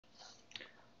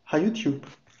Hi YouTube!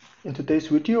 In today's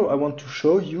video I want to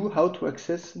show you how to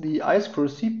access the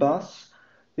I²C bus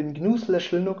in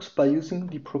GNU/Linux by using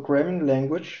the programming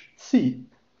language C.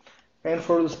 And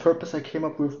for this purpose I came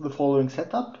up with the following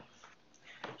setup.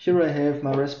 Here I have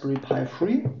my Raspberry Pi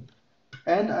 3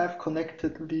 and I've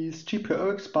connected this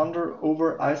GPIO expander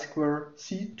over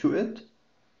I²C to it.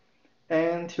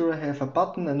 And here I have a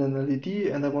button and an LED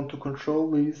and I want to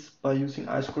control these by using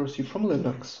I²C from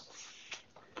Linux.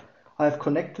 I've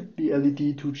connected the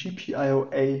LED to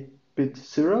GPIO bit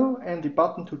 0 and the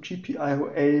button to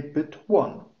GPIO bit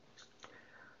 1.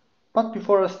 But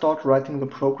before I start writing the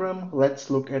program,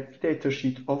 let's look at the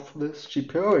datasheet of this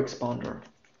GPIO expander.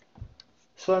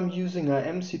 So I'm using a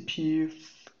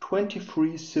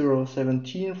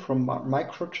MCP23017 from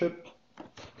Microchip,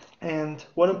 and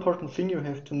one important thing you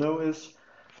have to know is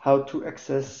how to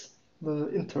access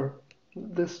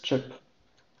this chip.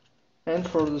 And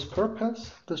for this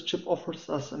purpose, this chip offers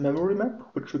us a memory map,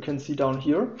 which you can see down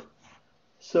here.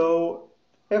 So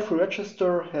every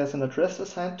register has an address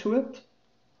assigned to it.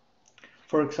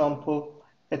 For example,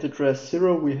 at address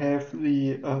 0 we have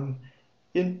the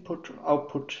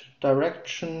input-output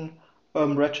direction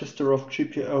register of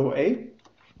GPIO.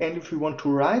 And if we want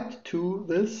to write to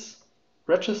this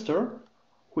register,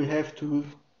 we have to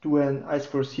do an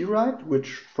I²C write,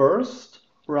 which first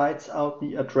writes out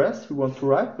the address we want to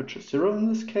write, which is 0 in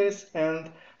this case,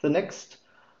 and the next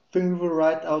thing we will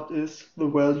write out is the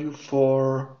value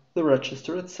for the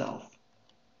register itself.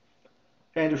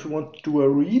 And if we want to do a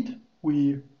read,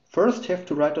 we first have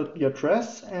to write out the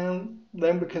address, and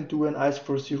then we can do an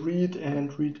I²C read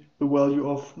and read the value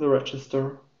of the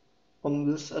register on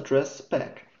this address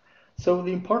back. So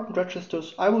the important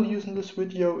registers I will use in this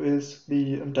video is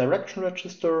the direction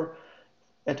register.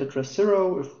 At address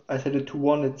 0, if I set it to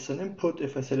 1, it's an input.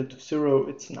 If I set it to 0,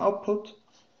 it's an output.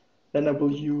 Then I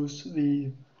will use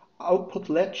the output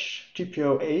latch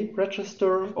GPIO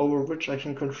register, over which I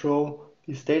can control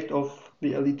the state of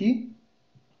the LED.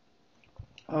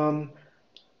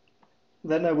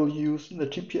 Then I will use the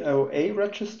GPIO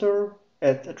register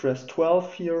at address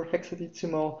 12 here,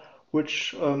 hexadecimal,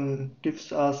 which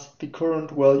gives us the current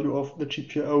value of the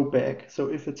GPIO bag. So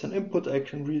if it's an input, I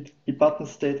can read the button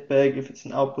state bag. If it's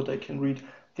an output, I can read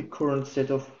the current state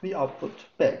of the output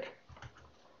bag.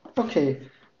 Okay,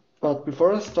 but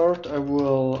before I start, I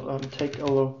will take a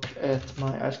look at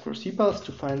my I²C bus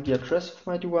to find the address of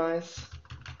my device.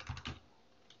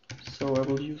 So I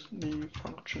will use the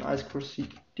function I²C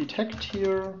detect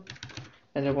here.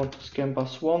 And I want to scan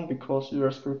bus 1 because the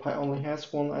Raspberry Pi only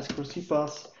has one I²C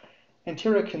bus. And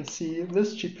here I can see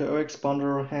this GPIO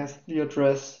expander has the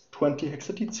address 20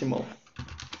 hexadecimal.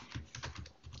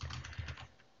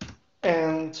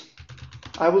 And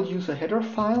I will use a header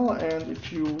file, and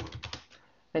you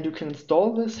can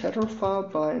install this header file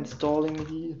by installing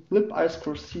the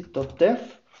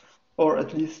lib-I²C.dev, or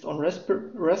at least on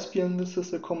Raspbian this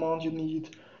is a command you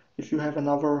need. If you have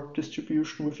another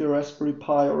distribution with your Raspberry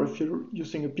Pi, or if you're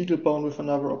using a BeagleBone with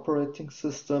another operating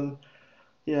system,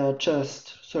 yeah,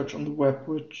 just search on the web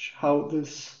how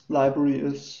this library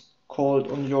is called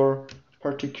on your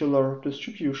particular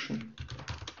distribution.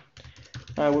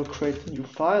 I will create a new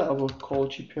file. I will call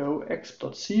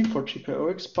gpiox.c for GPIO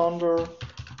expander.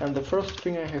 And the first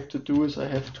thing I have to do is I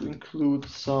have to include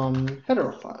some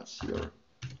header files here.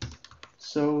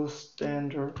 So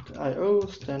standard IO,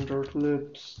 standard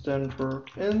lib,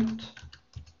 standard int,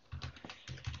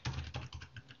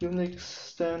 Unix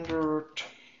standard,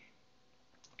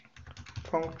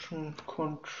 function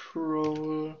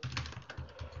control.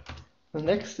 The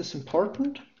next is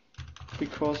important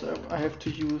because I have to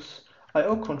use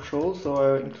IO control, so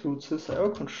I include this IO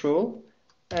control.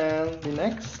 And the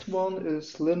next one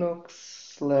is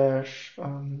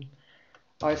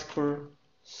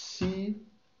linux/I²C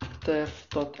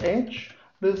dev.h.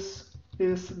 This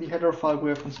is the header file we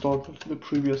have installed with the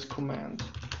previous command.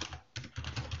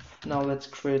 Now let's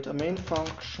create a main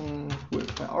function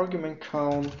with my argument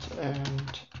count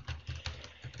and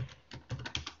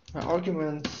my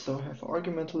arguments. So I have an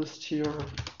argument list here.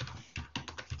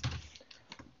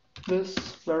 This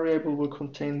variable will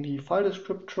contain the file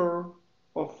descriptor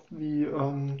of the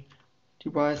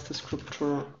device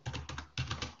descriptor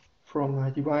from my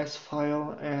device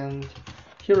file, and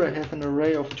here I have an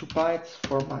array of 2 bytes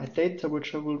for my data,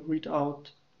 which I will read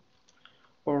out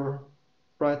or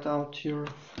write out here.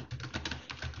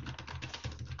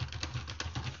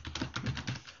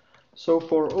 So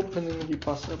for opening the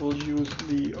bus, I will use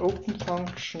the open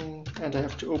function, and I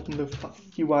have to open the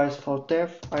device file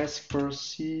dev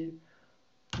I²C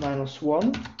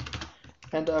 -1,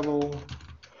 and I will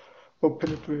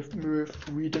open it with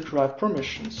read and write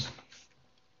permissions.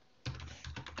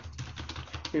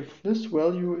 if this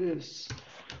value is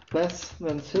less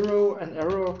than 0, an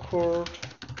error occurred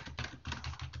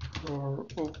for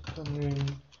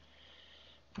opening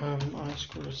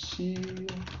I²C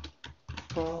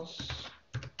bus,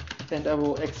 and I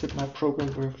will exit my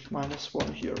program with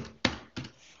 -1 here.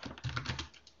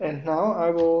 And now I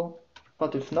will,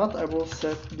 but if not, I will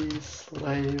set the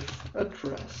slave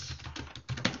address.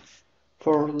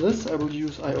 For this I will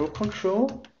use IO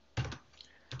control.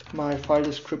 My file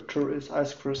descriptor is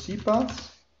I²C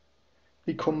bus.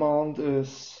 The command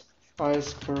is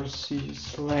I²C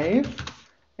slave,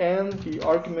 and the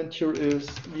argument here is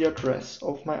the address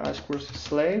of my I²C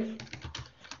slave.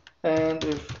 And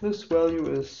if this value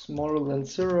is smaller than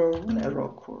 0, an error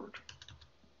occurred.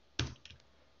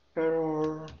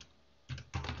 Error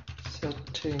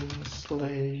setting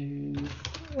slave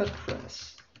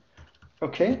address.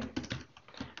 Okay,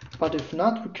 but if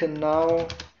not, we can now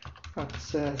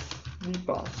access the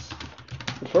bus.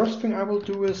 The first thing I will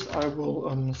do is I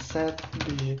will set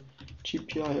the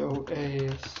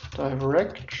GPIO's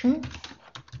direction.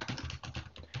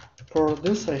 For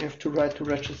this I have to write to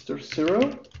register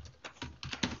 0,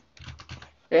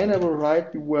 and I will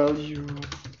write the value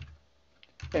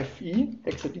FE,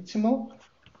 hexadecimal,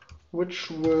 which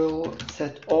will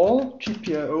set all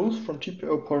GPIOs from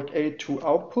GPIO port A to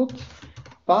output,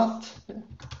 but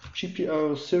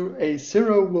GPIO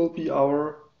A0 will be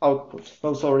our output.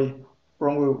 No, sorry,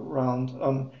 wrong way around.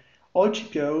 All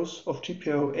GPIOs of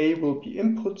GPIO A will be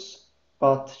inputs,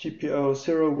 but GPIO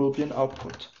 0 will be an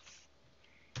output.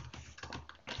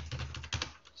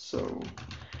 So,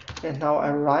 and now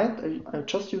I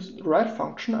just use the write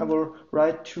function. I will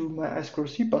write to my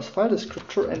I²C bus file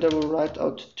descriptor, and I will write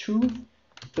out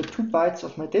the 2 bytes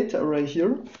of my data array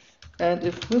here. And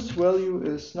if this value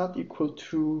is not equal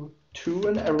to 2,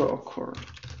 an error occurred.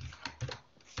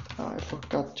 I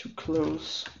forgot to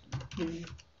close the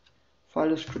file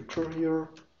descriptor here.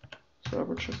 So I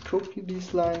will just copy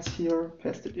these lines here,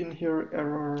 paste it in here,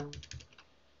 error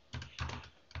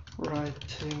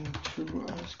writing to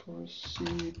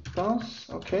I²C bus.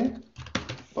 Okay,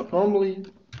 but normally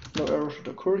no error should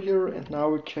occur here. And now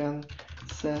we can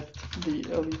set the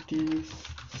LED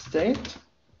state.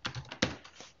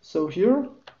 So here,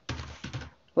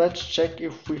 let's check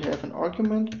if we have an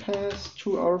argument passed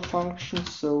to our function.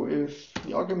 So if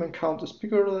the argument count is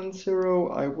bigger than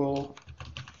 0,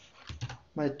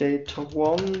 my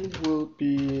data1 will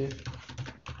be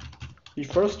the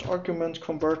first argument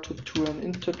converted to an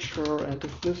integer, and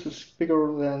if this is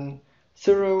bigger than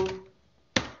 0,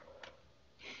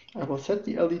 I will set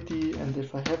the LED, and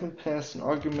if I haven't passed an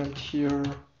argument here,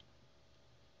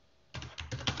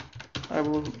 I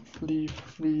will leave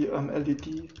the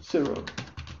LED 0.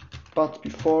 But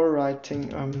before writing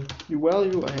the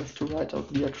value, I have to write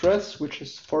out the address, which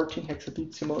is 14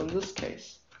 hexadecimal in this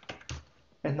case.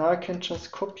 And now I can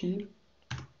just copy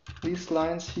these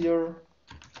lines here.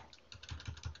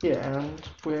 Yeah, and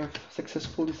we have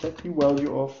successfully set the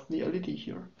value of the LED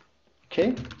here.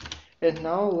 Okay, and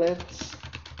now let's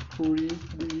read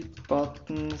the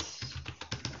button's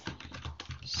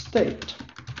state.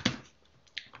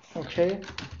 Okay,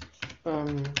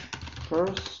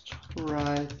 first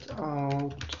write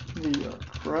out the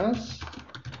address.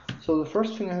 So the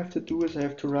first thing I have to do is I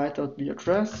have to write out the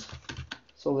address.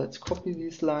 So let's copy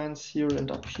these lines here and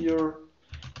up here.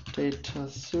 Data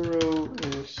 0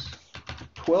 is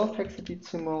 12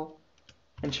 hexadecimal,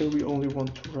 and here we only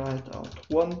want to write out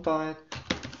 1 byte.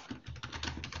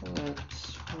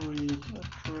 Let's read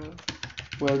address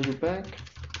value back.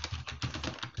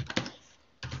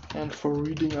 And for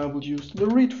reading, I will use the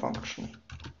read function.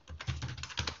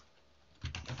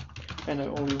 And I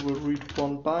only will read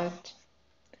 1 byte.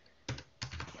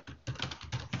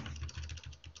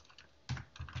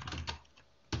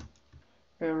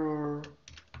 Error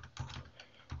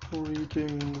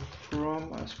reading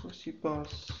from I²C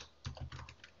bus.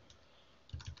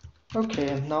 Okay,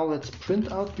 and now let's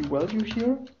print out the value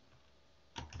here.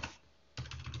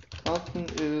 Button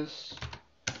is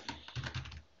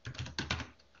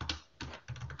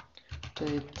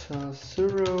data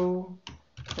 0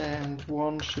 and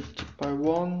 1 shifted by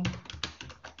 1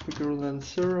 bigger than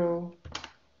 0.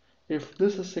 If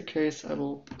this is the case, I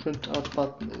will print out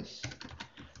button is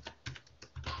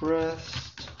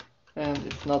pressed, and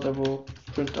if not, I will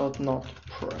print out not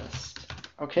pressed.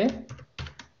 Okay?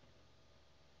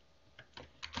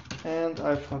 And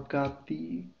I forgot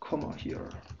the comma here.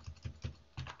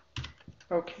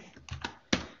 Okay.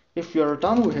 If we are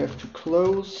done, we have to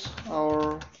close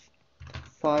our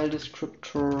file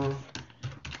descriptor,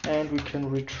 and we can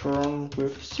return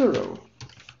with 0.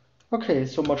 Okay,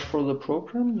 so much for the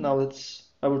program. Now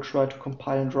I will try to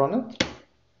compile and run it.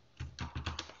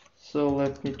 So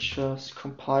let me just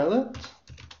compile it.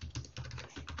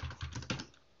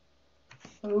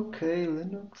 Okay,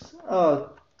 Linux.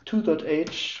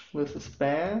 2.h, this is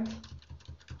bad.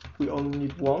 We only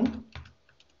need one.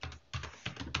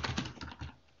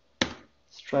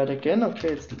 Let's try it again. Okay,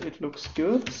 it looks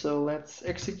good. So let's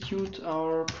execute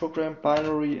our program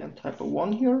binary and type a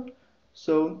 1 here.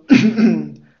 So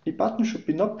the button should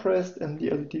be not pressed and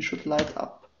the LED should light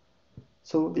up.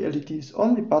 So the LED is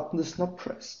on, the button is not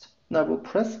pressed. Now I will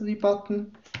press the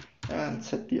button and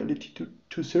set the LED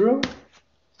to 0.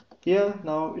 Yeah,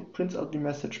 now it prints out the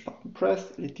message button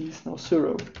pressed, LED is now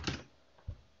 0.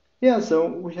 Yeah, so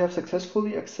we have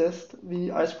successfully accessed the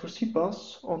I²C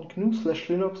bus on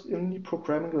GNU/Linux in the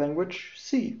programming language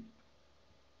C.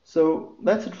 So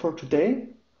that's it for today.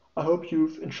 I hope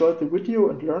you've enjoyed the video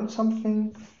and learned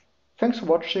something. Thanks for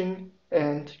watching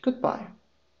and goodbye.